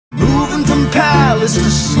from palace to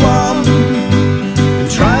slum, and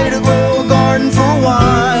try to grow a garden for a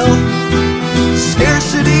while.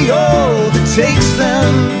 Scarcity, oh, that takes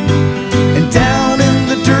them, and down in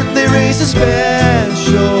the dirt they raise a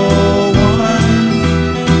special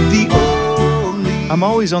one. The only... I'm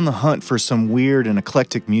always on the hunt for some weird and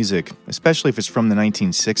eclectic music, especially if it's from the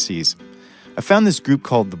 1960s. I found this group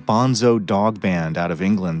called the Bonzo Dog Band out of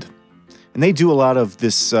England. And they do a lot of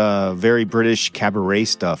this very British cabaret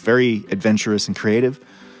stuff, very adventurous and creative.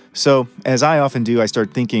 So, as I often do, I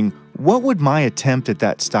start thinking, what would my attempt at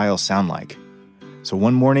that style sound like? So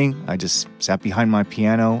one morning, I just sat behind my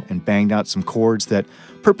piano and banged out some chords that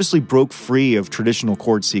purposely broke free of traditional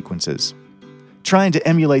chord sequences, trying to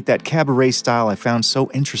emulate that cabaret style I found so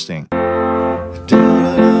interesting.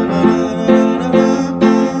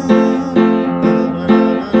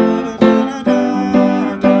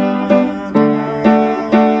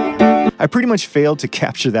 I pretty much failed to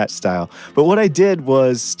capture that style, but what I did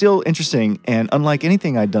was still interesting and unlike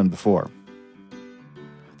anything I'd done before.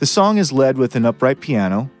 The song is led with an upright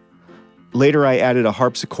piano. Later I added a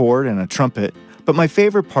harpsichord and a trumpet, but my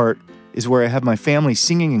favorite part is where I have my family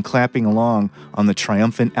singing and clapping along on the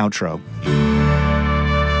triumphant outro.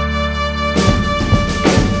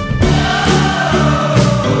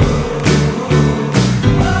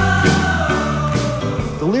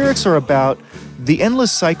 The lyrics are about the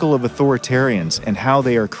endless cycle of authoritarians and how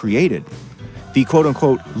they are created. The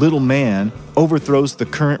quote-unquote little man overthrows the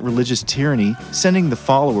current religious tyranny, sending the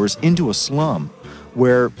followers into a slum,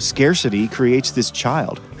 where scarcity creates this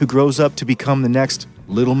child who grows up to become the next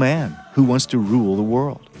little man who wants to rule the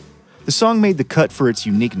world. The song made the cut for its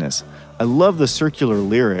uniqueness. I love the circular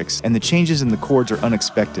lyrics, and the changes in the chords are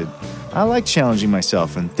unexpected. I like challenging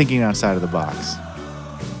myself and thinking outside of the box.